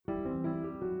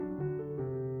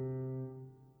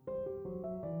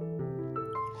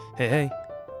Hey,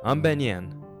 I'm Ben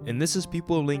Yan, and this is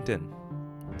People of LinkedIn,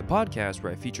 the podcast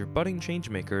where I feature budding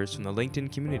changemakers from the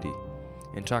LinkedIn community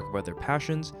and talk about their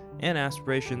passions and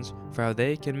aspirations for how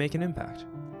they can make an impact.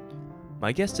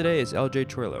 My guest today is LJ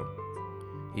Troilo.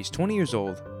 He's 20 years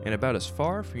old and about as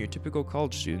far from your typical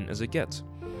college student as it gets.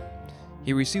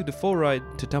 He received a full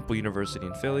ride to Temple University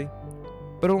in Philly,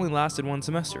 but only lasted one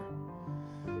semester.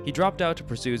 He dropped out to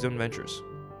pursue his own ventures.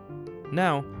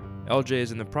 Now, LJ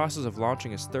is in the process of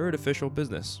launching his third official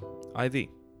business, IV.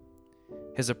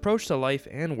 His approach to life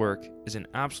and work is an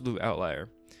absolute outlier,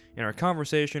 and our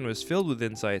conversation was filled with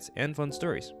insights and fun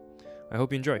stories. I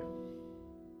hope you enjoy.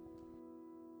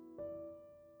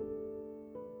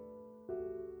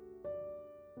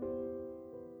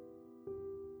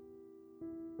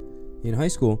 In high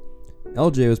school,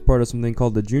 LJ was part of something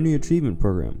called the Junior Achievement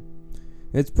Program.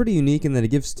 It's pretty unique in that it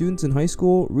gives students in high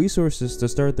school resources to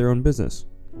start their own business.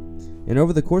 And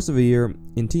over the course of a year,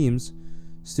 in teams,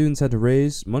 students had to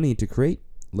raise money to create,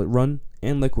 run,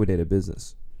 and liquidate a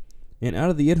business. And out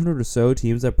of the 800 or so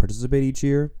teams that participate each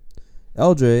year,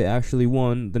 LJ actually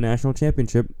won the national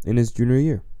championship in his junior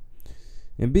year.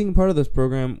 And being part of this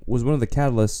program was one of the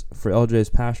catalysts for LJ's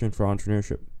passion for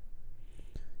entrepreneurship.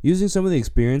 Using some of the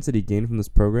experience that he gained from this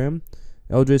program,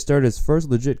 LJ started his first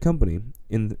legit company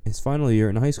in his final year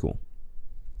in high school,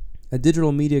 a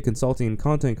digital media consulting and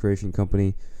content creation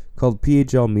company called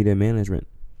PHL Media Management.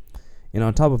 And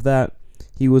on top of that,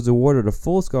 he was awarded a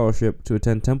full scholarship to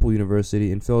attend Temple University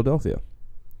in Philadelphia.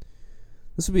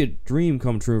 This would be a dream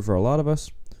come true for a lot of us,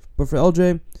 but for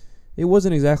LJ, it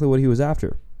wasn't exactly what he was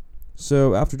after.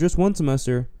 So after just one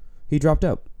semester, he dropped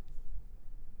out.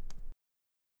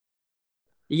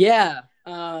 Yeah.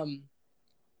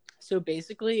 So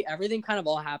basically, everything kind of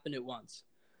all happened at once.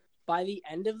 By the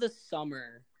end of the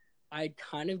summer, I'd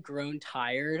kind of grown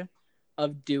tired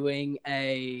of doing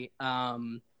a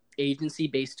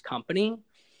agency-based company,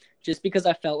 just because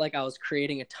I felt like I was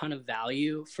creating a ton of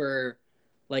value for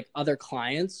like other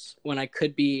clients when I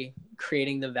could be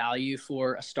creating the value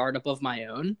for a startup of my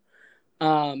own.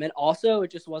 And also,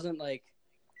 it just wasn't like,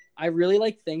 I really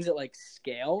like things that like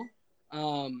scale.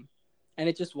 And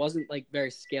it just wasn't like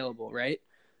very scalable, right?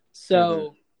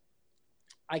 So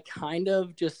I kind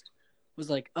of just was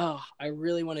like, oh, I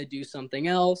really want to do something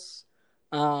else.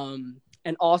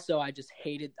 And also I just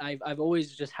hated, I've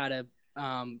always just had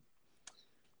a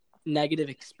negative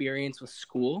experience with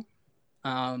school.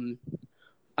 I've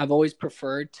always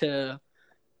preferred to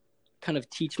kind of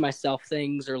teach myself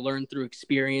things or learn through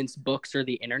experience, books, or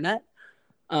the internet.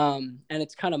 And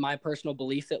it's kind of my personal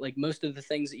belief that like most of the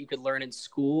things that you could learn in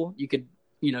school, you could,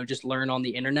 just learn on the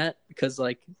internet, because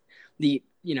like the,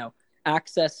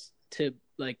 access to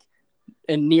like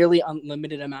a nearly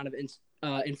unlimited amount of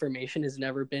information has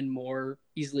never been more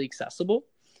easily accessible.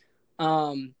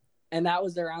 And that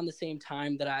was around the same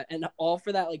time that and all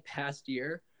for that like past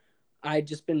year, I'd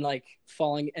just been like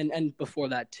falling, and before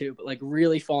that too, but like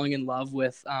really falling in love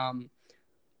with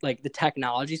like the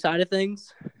technology side of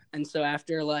things. And so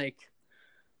after like,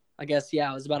 I guess, it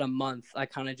was about a month, I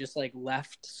kind of just like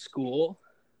left school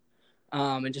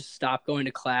and just stopped going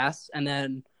to class. And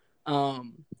then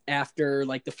after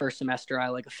like the first semester, I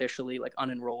like officially like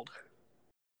unenrolled.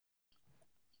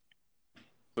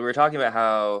 We were talking about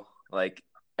how like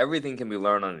everything can be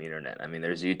learned on the internet. I mean,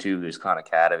 there's YouTube, there's Khan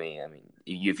Academy. I mean,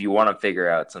 if you want to figure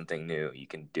out something new, you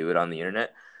can do it on the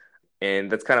internet.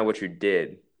 And that's kind of what you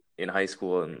did in high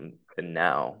school and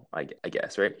now, I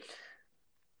guess, right?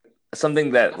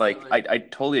 Something that like I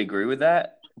totally agree with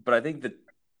that, but I think the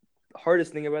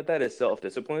hardest thing about that is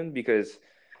self-discipline, because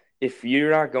if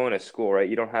you're not going to school, right,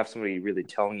 you don't have somebody really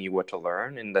telling you what to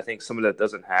learn. And I think someone that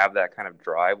doesn't have that kind of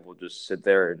drive will just sit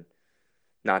there and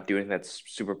not do anything that's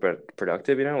super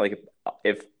productive, Like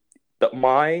if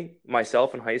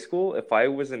myself in high school, if I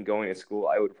wasn't going to school,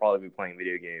 I would probably be playing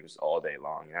video games all day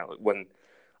long. When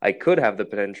I could have the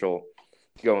potential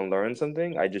to go and learn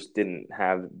something, I just didn't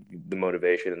have the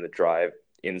motivation and the drive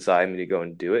inside me to go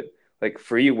and do it. Like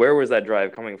for you, where was that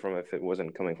drive coming from if it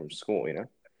wasn't coming from school,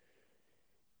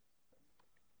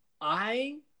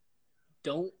 I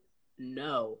don't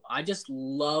know. I just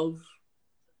love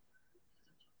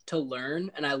to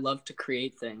learn, and I love to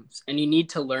create things. And you need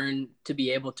to learn to be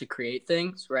able to create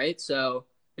things, right? So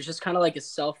it's just kind of like a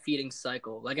self-feeding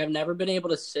cycle. Like I've never been able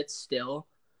to sit still.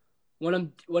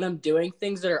 When I'm doing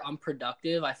things that are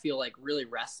unproductive, I feel like really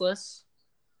restless.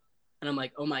 And I'm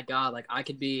like, oh my God, like I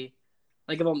could be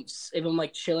like, if I'm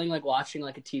like chilling, like watching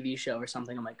like a TV show or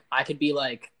something, I'm like, I could be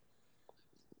like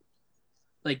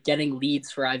getting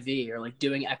leads for IV or like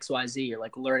doing XYZ or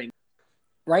like learning.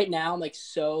 Right now, I'm like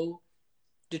so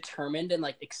determined and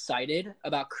like excited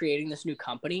about creating this new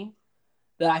company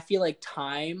that I feel like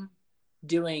time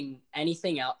doing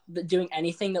anything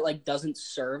that like doesn't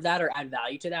serve that or add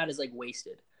value to that is like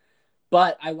wasted.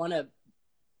 But I want to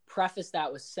preface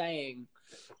that with saying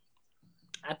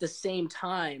at the same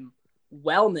time,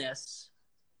 wellness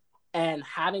and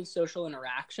having social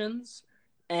interactions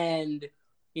and,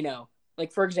 you know,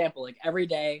 like for example, like every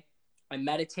day I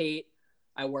meditate,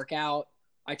 I work out,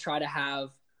 I try to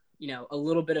have, you know, a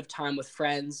little bit of time with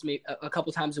friends, maybe a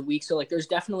couple times a week. So like there's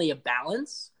definitely a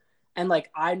balance. And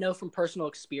like I know from personal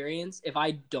experience, if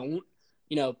I don't,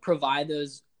 you know, provide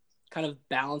those kind of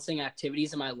balancing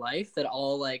activities in my life, that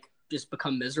I'll like just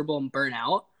become miserable and burn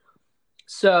out.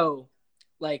 So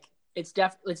like it's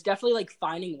definitely like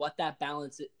finding what that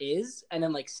balance is and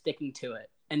then like sticking to it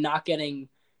and not getting,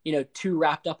 you know, too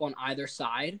wrapped up on either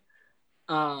side.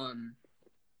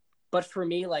 But for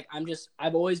me, like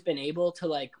I've always been able to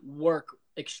like work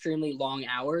extremely long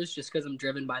hours just because I'm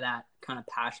driven by that kind of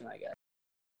passion, I guess.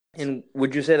 And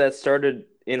would you say that started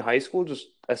in high school? Just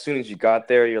as soon as you got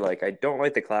there, you're like, I don't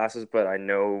like the classes, but I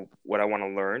know what I want to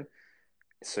learn.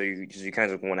 So you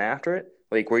kind of went after it?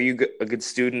 Like, were you a good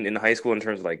student in high school in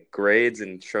terms of like grades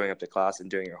and showing up to class and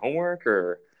doing your homework,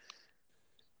 or?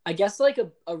 I guess like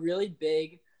a really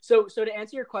big, so to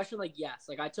answer your question, like, yes,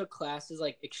 like I took classes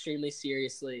like extremely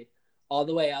seriously all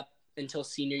the way up until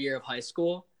senior year of high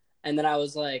school. And then I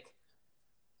was like,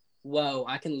 whoa,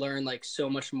 I can learn like so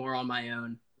much more on my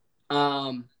own.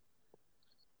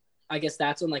 I guess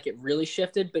that's when like it really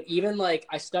shifted. But even like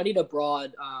I studied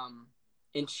abroad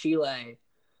in Chile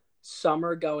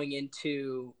summer going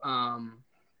into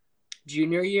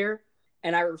junior year,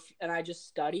 and I just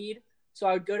studied. So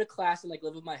I would go to class and like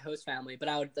live with my host family, but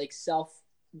I would like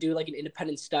do like an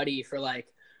independent study for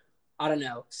like, I don't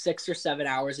know, 6 or 7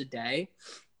 hours a day.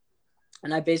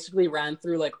 And I basically ran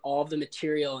through like all of the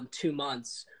material in 2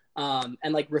 months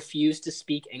and like refused to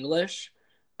speak English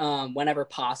whenever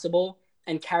possible,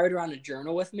 and carried around a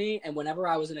journal with me. And whenever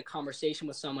I was in a conversation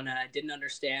with someone and I didn't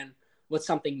understand what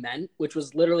something meant, which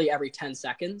was literally every 10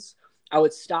 seconds, I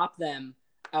would stop them.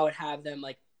 I would have them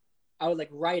like, I would like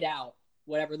write out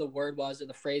whatever the word was or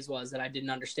the phrase was that I didn't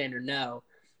understand or know.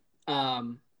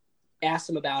 Ask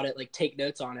them about it, like take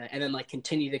notes on it, and then like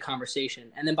continue the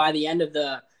conversation. And then by the end of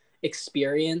the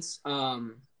experience,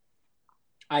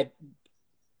 I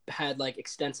had like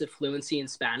extensive fluency in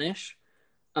Spanish,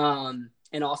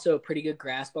 and also a pretty good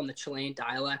grasp on the Chilean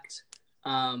dialect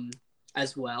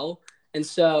as well. And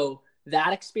so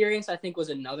that experience, I think, was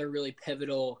another really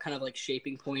pivotal kind of like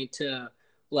shaping point to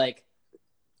like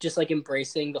just like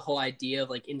embracing the whole idea of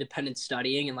like independent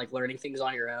studying and like learning things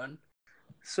on your own.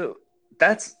 So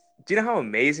do you know how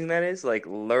amazing that is? Like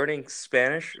learning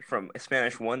Spanish from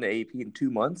Spanish 1 to AP in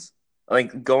 2 months?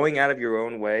 Like going out of your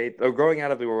own way, or going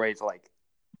out of your way to like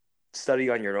study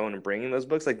on your own and bringing those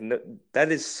books. Like no,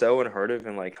 that is so unheard of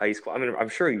in like high school. I mean, I'm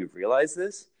sure you realize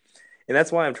this. And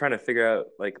that's why I'm trying to figure out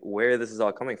like where this is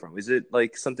all coming from. Is it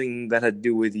like something that had to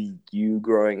do with you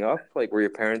growing up? Like were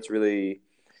your parents were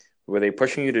they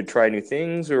pushing you to try new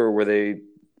things, or were they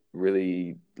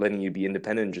really letting you be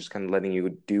independent and just kind of letting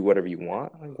you do whatever you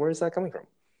want? Like where is that coming from?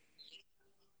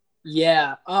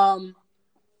 Yeah. All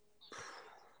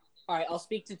right, I'll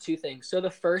speak to two things. So the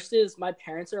first is my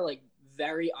parents are like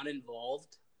very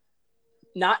uninvolved.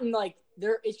 Not in like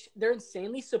they're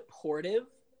insanely supportive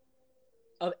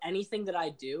of anything that I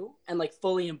do and like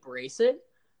fully embrace it,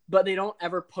 but they don't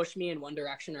ever push me in one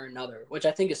direction or another, which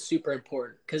I think is super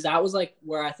important, because that was like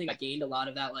where I think I gained a lot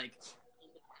of that like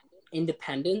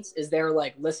independence. Is they're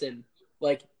like, listen,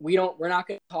 like we're not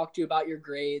going to talk to you about your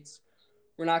grades.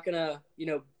 We're not going to, you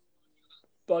know,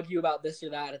 bug you about this or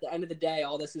that. At the end of the day,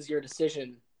 all this is your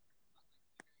decision.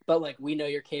 But like we know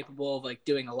you're capable of like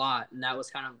doing a lot, and that was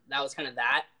kind of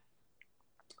that.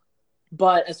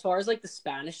 But as far as like the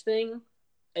Spanish thing,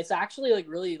 it's actually like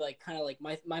really like kind of like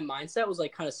my mindset was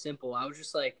like kind of simple. I was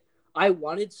just like, I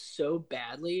wanted so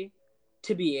badly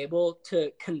to be able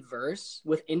to converse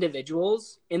with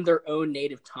individuals in their own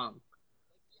native tongue.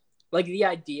 Like the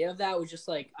idea of that was just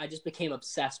like, I just became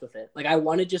obsessed with it. Like I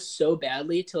wanted just so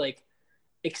badly to like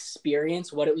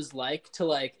experience what it was like to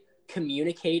like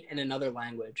communicate in another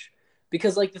language.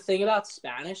 Because like the thing about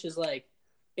Spanish is like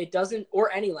it doesn't, or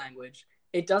any language,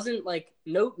 it doesn't like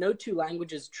no two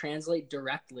languages translate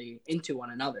directly into one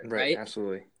another, right?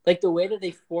 Absolutely. Like the way that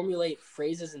they formulate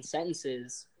phrases and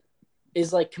sentences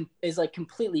is like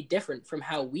completely different from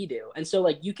how we do. And so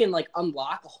like you can like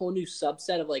unlock a whole new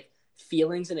subset of like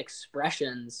feelings and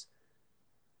expressions,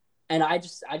 and I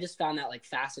just found that like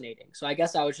fascinating. So I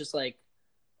guess I was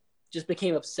just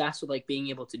became obsessed with like being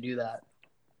able to do that.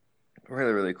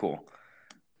 Really, really cool.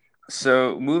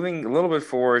 So moving a little bit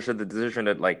forward to the decision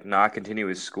to like not continue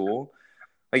with school,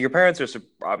 like your parents are,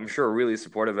 I'm sure, really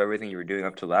supportive of everything you were doing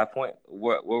up to that point.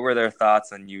 What were their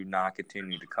thoughts on you not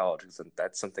continuing to college? Because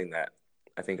that's something that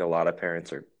I think a lot of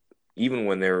parents are, even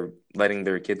when they're letting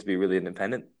their kids be really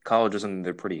independent, college is something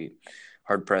they're pretty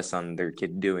hard pressed on their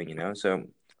kid doing. So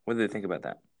what do they think about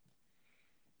that?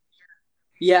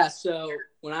 Yeah, so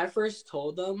when I first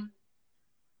told them,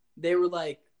 they were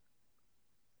like,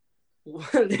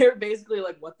 they were basically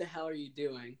like, "What the hell are you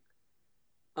doing?"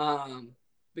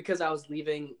 Because I was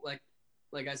leaving, like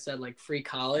I said, like free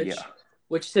college, Yeah.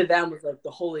 which to them was like the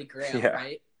holy grail, Yeah.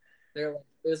 right? They're like,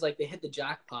 it was like they hit the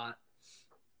jackpot.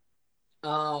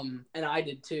 And I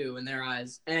did too in their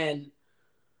eyes. And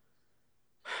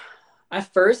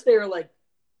at first they were like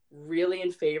really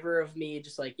in favor of me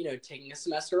just like, taking a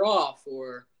semester off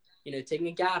or, taking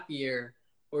a gap year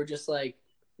or just like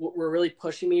were really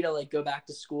pushing me to like go back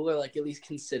to school or like at least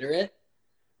consider it.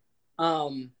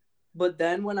 But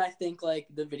then when I think like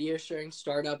the video sharing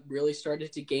startup really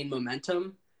started to gain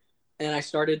momentum and I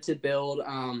started to build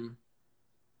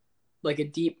like a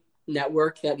deep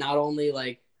network that not only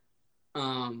like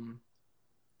had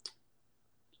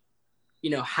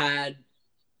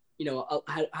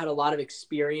had a lot of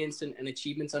experience and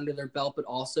achievements under their belt, but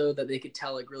also that they could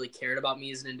tell like really cared about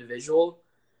me as an individual.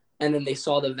 And then they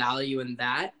saw the value in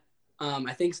that.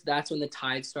 I think that's when the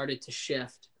tide started to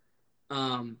shift.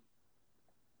 And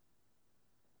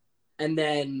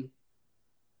then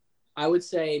I would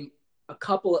say a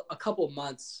couple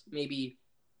months, maybe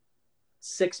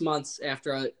 6 months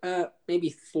after maybe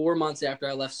 4 months after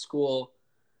I left school,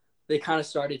 they kind of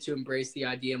started to embrace the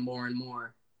idea more and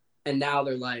more. And now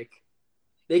they're like,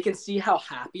 they can see how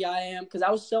happy I am because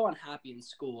I was so unhappy in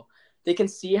school. They can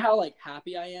see how like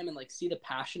happy I am and like see the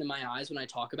passion in my eyes when I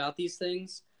talk about these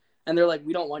things. And they're like,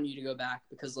 we don't want you to go back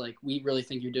because like we really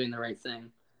think you're doing the right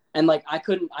thing. And like I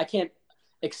can't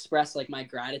express like my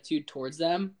gratitude towards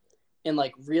them and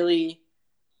like really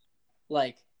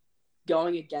like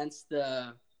going against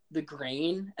the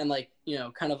grain and like,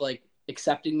 kind of like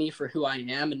accepting me for who I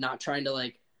am and not trying to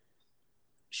like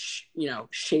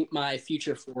shape my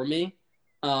future for me.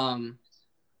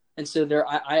 And so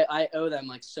I owe them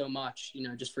like so much,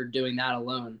 just for doing that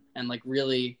alone and like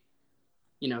really,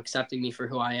 accepting me for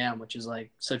who I am, which is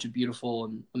like such a beautiful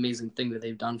and amazing thing that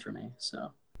they've done for me.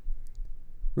 So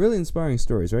Really inspiring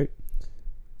stories, right?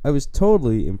 I was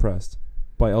totally impressed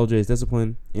by LJ's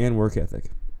discipline and work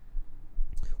ethic.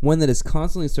 One that is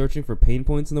constantly searching for pain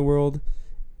points in the world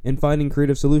and finding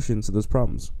creative solutions to those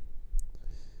problems.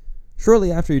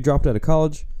 Shortly after he dropped out of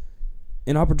college,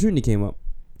 an opportunity came up.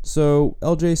 So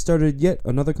LJ started yet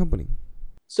another company.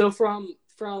 So from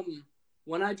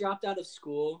when I dropped out of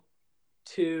school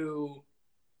to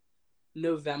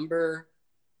November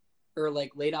or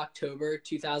like late October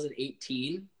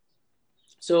 2018,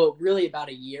 so really about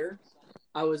a year,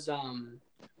 I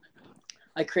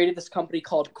created this company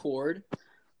called Cord,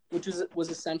 which was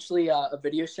essentially a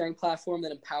video sharing platform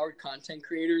that empowered content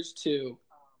creators to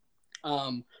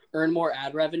earn more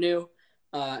ad revenue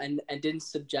and didn't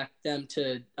subject them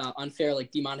to unfair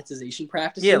like demonetization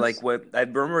practices. Yeah, like what I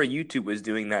remember YouTube was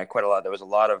doing that quite a lot. There was a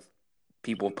lot of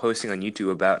people posting on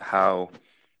YouTube about how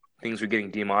things were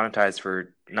getting demonetized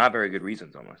for not very good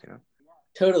reasons almost.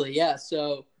 Totally, yeah.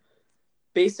 So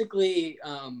basically,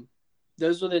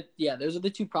 those are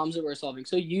the two problems that we're solving.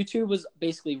 So YouTube was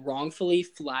basically wrongfully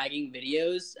flagging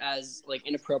videos as like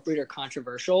inappropriate or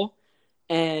controversial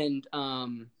and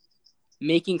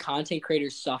making content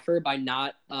creators suffer by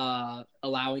not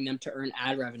allowing them to earn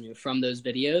ad revenue from those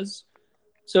videos.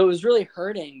 So it was really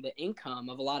hurting the income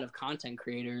of a lot of content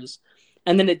creators.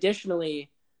 And then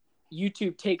additionally,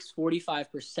 YouTube takes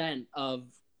 45% of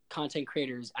content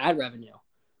creators' ad revenue,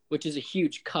 which is a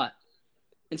huge cut.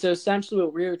 And so essentially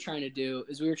what we were trying to do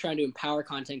is we were trying to empower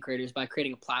content creators by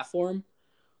creating a platform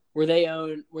where they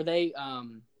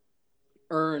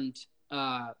earned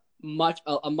a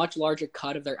much larger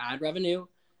cut of their ad revenue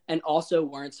and also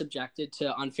weren't subjected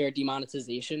to unfair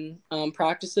demonetization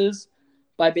practices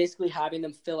by basically having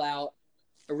them fill out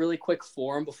a really quick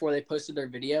form before they posted their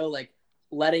video, like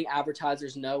letting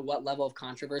advertisers know what level of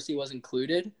controversy was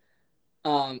included.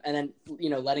 And then,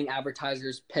 letting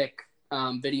advertisers pick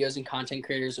videos and content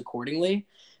creators accordingly,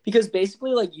 because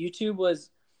basically like YouTube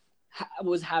was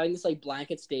having this like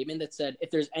blanket statement that said,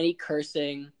 if there's any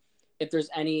cursing, if there's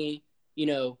any,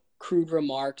 crude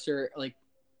remarks or like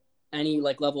any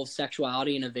like level of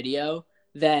sexuality in a video,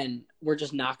 then we're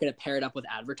just not going to pair it up with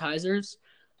advertisers.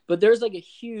 But there's like a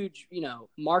huge,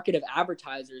 market of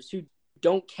advertisers who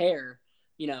don't care,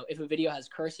 if a video has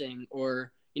cursing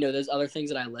or, those other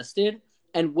things that I listed.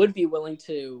 and would be willing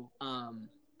to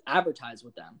advertise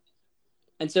with them.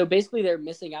 And so basically they're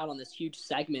missing out on this huge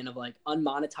segment of like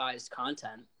unmonetized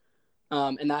content.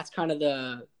 And that's kind of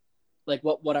the, like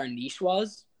what our niche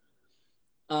was.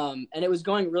 And it was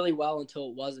going really well until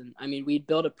it wasn't. I mean, we'd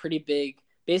built a pretty big,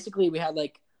 basically we had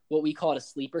like what we call a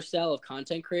sleeper cell of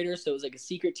content creators. So it was like a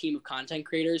secret team of content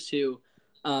creators who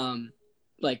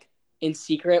like in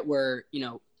secret were,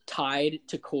 tied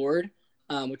to Cord,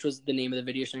 which was the name of the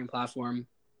video sharing platform,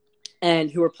 and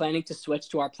who were planning to switch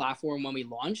to our platform when we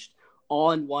launched,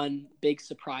 all in one big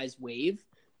surprise wave,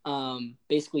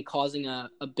 basically causing a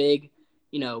big,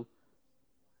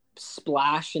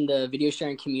 splash in the video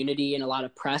sharing community and a lot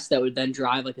of press that would then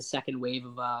drive like a second wave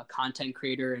of content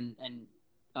creator and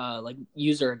like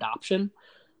user adoption.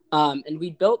 And we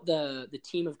built the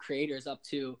team of creators up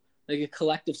to like a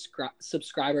collective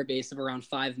subscriber base of around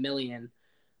 5 million.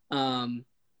 And,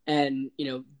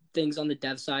 things on the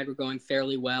dev side were going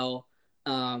fairly well.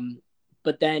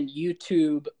 But then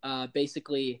YouTube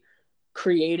basically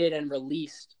created and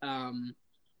released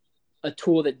a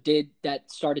tool that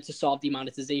started to solve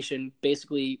demonetization,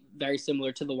 basically very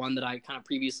similar to the one that I kind of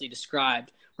previously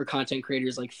described, where content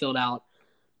creators like filled out,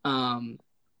 the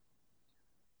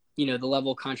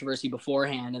level of controversy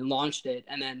beforehand and launched it.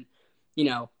 And then,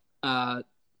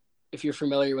 if you're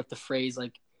familiar with the phrase,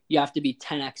 like you have to be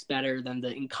 10x better than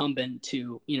the incumbent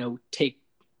to,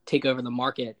 take over the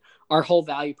market. Our whole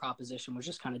value proposition was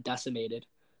just kind of decimated.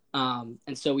 And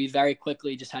so we very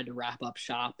quickly just had to wrap up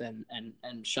shop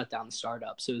and shut down the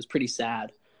startup. So it was pretty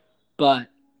sad. But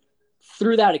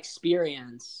through that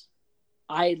experience,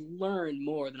 I learned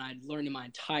more than I'd learned in my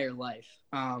entire life.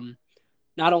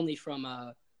 Not only from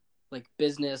a like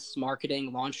business,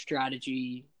 marketing, launch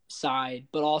strategy side,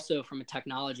 but also from a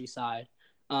technology side.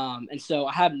 And so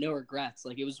I have no regrets.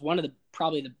 Like it was one of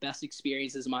probably the best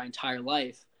experiences of my entire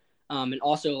life. And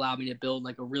also allowed me to build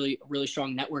like a really, really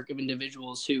strong network of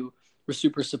individuals who were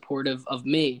super supportive of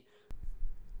me.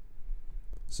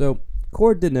 So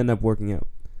Cord didn't end up working out.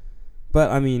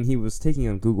 But I mean, he was taking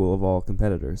on Google of all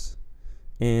competitors.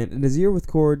 And in his year with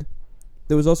Cord,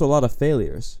 there was also a lot of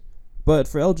failures. But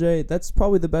for LJ, that's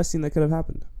probably the best thing that could have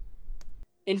happened.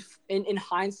 In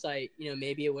hindsight,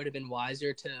 maybe it would have been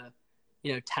wiser to,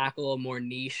 tackle a more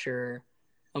niche or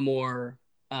a more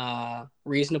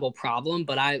reasonable problem.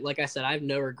 But like I said, I have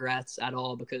no regrets at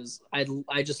all because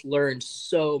I just learned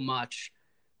so much,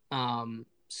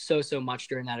 so much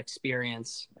during that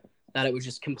experience that it was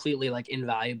just completely like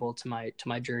invaluable to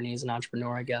my journey as an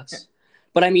entrepreneur, I guess.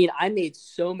 But I mean, I made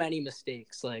so many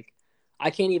mistakes. Like I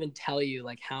can't even tell you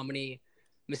like how many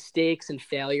mistakes and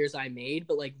failures I made,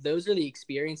 but like those are the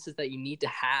experiences that you need to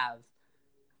have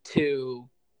to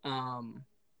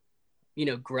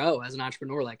grow as an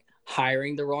entrepreneur, like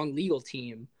hiring the wrong legal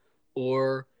team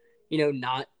or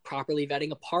not properly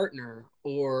vetting a partner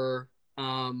or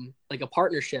like a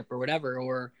partnership or whatever,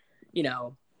 or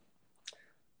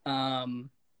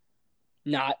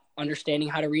not understanding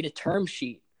how to read a term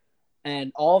sheet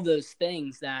and all of those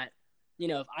things that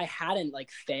if I hadn't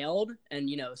like failed and,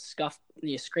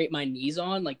 scrape my knees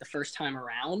on like the first time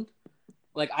around,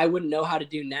 like I wouldn't know how to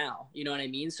do now. You know what I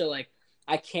mean? So like,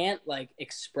 I can't like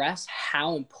express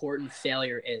how important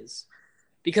failure is,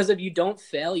 because if you don't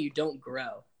fail, you don't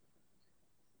grow.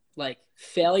 Like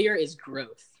failure is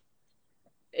growth.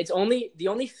 The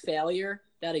only failure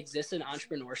that exists in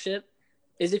entrepreneurship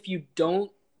is if you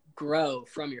don't grow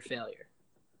from your failure.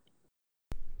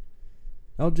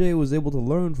 LJ was able to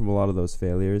learn from a lot of those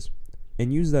failures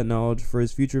and use that knowledge for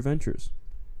his future ventures.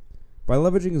 By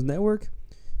leveraging his network,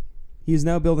 he is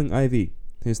now building IV,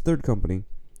 his third company,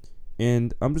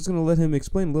 and I'm just going to let him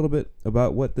explain a little bit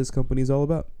about what this company is all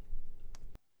about.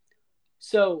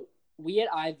 So we at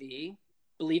IV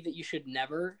believe that you should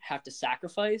never have to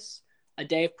sacrifice a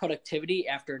day of productivity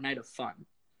after a night of fun.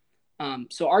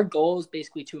 So our goal is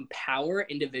basically to empower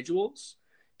individuals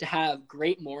to have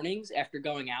great mornings after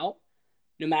going out,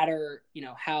 no matter,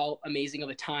 how amazing of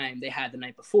a time they had the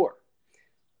night before.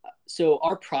 So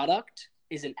our product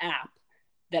is an app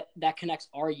that connects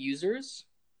our users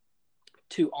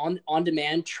to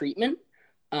on-demand treatment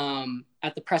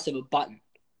at the press of a button.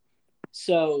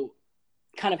 So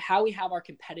kind of how we have our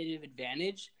competitive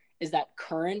advantage is that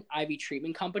current IV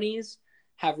treatment companies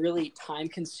have really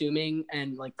time-consuming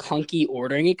and like clunky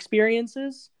ordering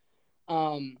experiences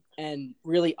and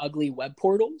really ugly web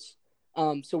portals.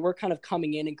 So we're kind of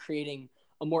coming in and creating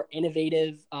a more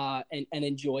innovative and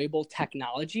enjoyable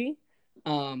technology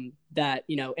that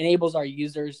enables our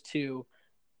users to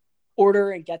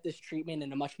order and get this treatment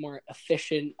in a much more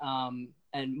efficient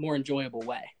and more enjoyable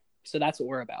way. So that's what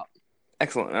we're about.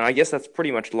 Excellent. And I guess that's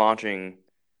pretty much launching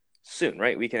soon,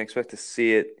 right? We can expect to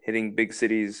see it hitting big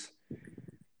cities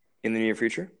in the near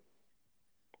future.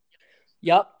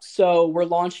 Yep. So we're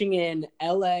launching in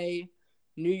LA,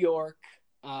 New York,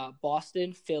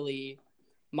 Boston, Philly,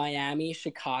 Miami,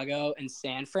 Chicago, and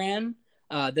San Fran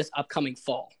this upcoming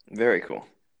fall. Very cool.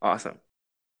 Awesome.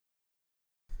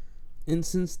 And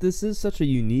since this is such a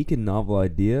unique and novel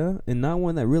idea, and not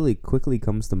one that really quickly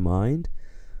comes to mind,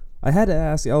 I had to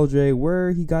ask LJ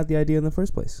where he got the idea in the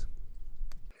first place.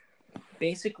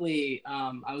 Basically,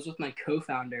 I was with my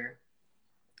co-founder,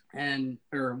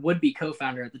 or would-be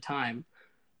co-founder at the time,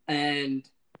 and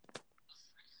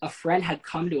a friend had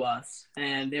come to us,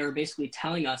 and they were basically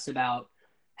telling us about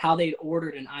how they'd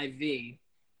ordered an IV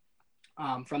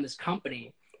from this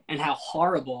company and how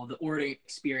horrible the ordering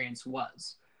experience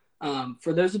was.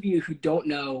 For those of you who don't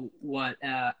know what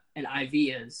an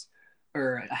IV is,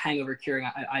 or a hangover curing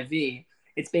IV,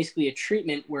 it's basically a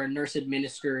treatment where a nurse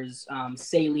administers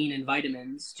saline and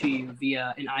vitamins to you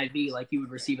via an IV like you would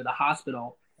receive at the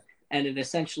hospital. And it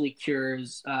essentially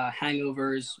cures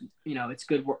hangovers. You know, it's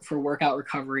good for workout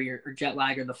recovery or jet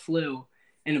lag or the flu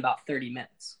in about 30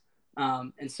 minutes.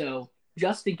 And so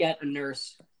just to get a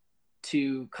nurse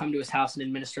to come to his house and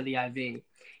administer the IV,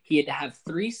 he had to have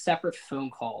 3 separate phone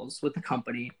calls with the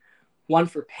company, one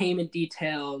for payment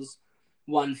details,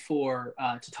 one for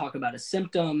to talk about his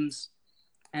symptoms,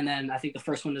 and then I think the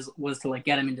first one was to like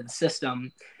get him into the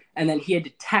system. And then he had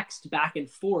to text back and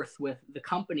forth with the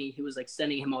company who was like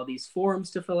sending him all these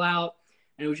forms to fill out.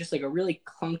 And it was just like a really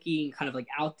clunky and kind of like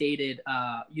outdated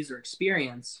user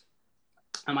experience.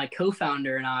 And my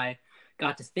co-founder and I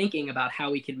got to thinking about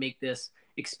how we could make this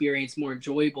experience more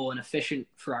enjoyable and efficient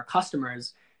for our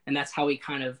customers. And that's how we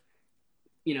kind of,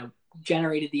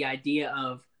 generated the idea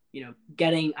of,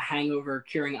 getting a hangover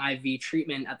curing IV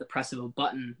treatment at the press of a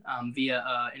button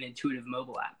via an intuitive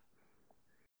mobile app.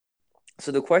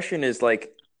 So the question is,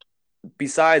 like,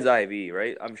 besides IV,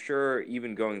 right? I'm sure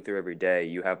even going through every day,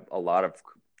 you have a lot of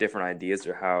different ideas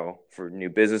for new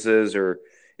businesses, or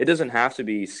it doesn't have to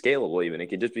be scalable even. It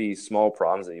could just be small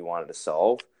problems that you wanted to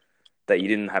solve that you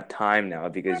didn't have time now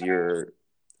because you're,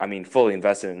 fully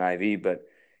invested in IV. But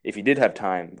if you did have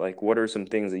time, like, what are some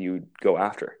things that you would go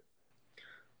after?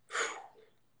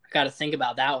 I got to think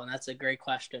about that one. That's a great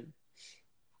question.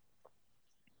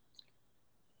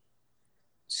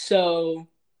 So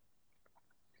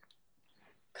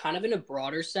kind of in a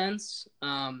broader sense,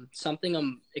 something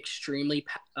I'm extremely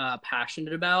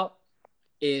passionate about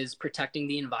is protecting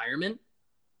the environment.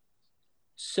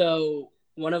 So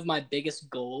one of my biggest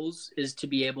goals is to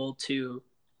be able to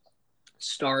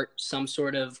start some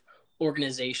sort of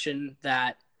organization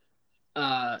that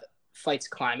fights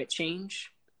climate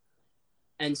change.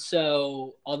 And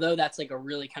so although that's like a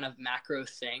really kind of macro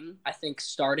thing, I think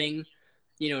starting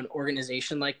an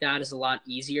organization like that is a lot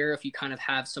easier if you kind of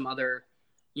have some other,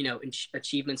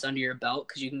 achievements under your belt,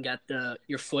 because you can get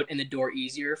your foot in the door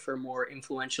easier for more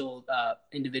influential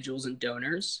individuals and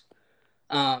donors.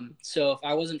 So if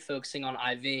I wasn't focusing on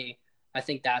IV, I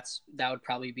think that would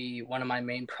probably be one of my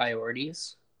main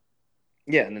priorities.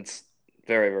 Yeah, and it's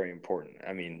very, very important.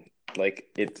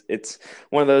 It's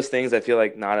one of those things I feel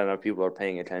like not enough people are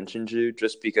paying attention to,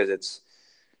 just because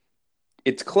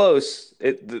it's close.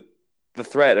 The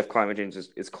threat of climate change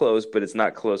is close, but it's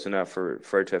not close enough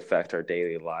for it to affect our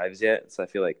daily lives yet. So I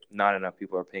feel like not enough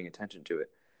people are paying attention to it.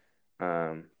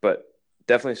 But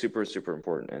definitely super, super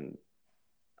important. And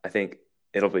I think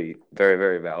it'll be very,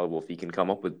 very valuable if you can come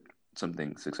up with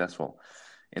something successful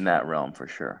in that realm for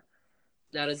sure.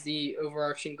 That is the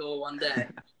overarching goal one day.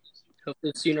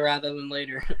 Hopefully sooner rather than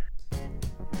later.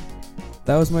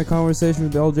 That was my conversation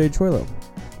with LJ Troilo.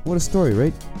 What a story,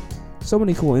 right? So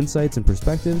many cool insights and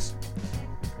perspectives.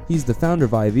 He's the founder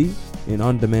of IV, an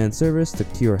on-demand service to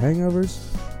cure hangovers.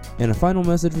 And a final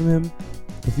message from him: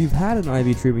 if you've had an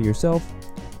IV treatment yourself,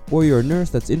 or you're a nurse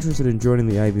that's interested in joining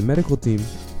the IV medical team,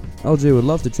 LJ would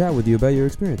love to chat with you about your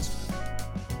experience.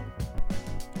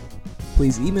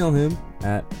 Please email him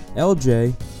at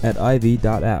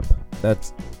lj@iv.app.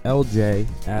 That's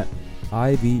lj@ivee.app.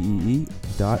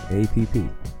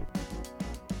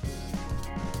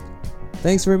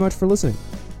 Thanks very much for listening.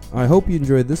 I hope you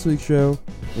enjoyed this week's show,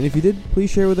 and if you did, please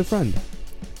share with a friend.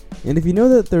 And if you know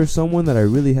that there's someone that I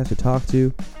really have to talk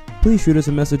to, please shoot us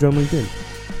a message on LinkedIn.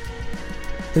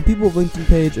 The People of LinkedIn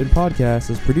page and podcast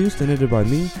is produced and edited by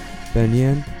me, Ben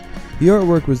Yan. The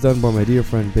artwork was done by my dear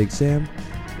friend Big Sam,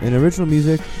 and original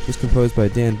music was composed by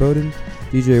Dan Bowden,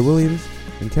 DJ Williams,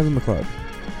 and Kevin MacLeod.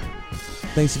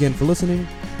 Thanks again for listening,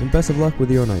 and best of luck with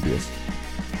your own ideas.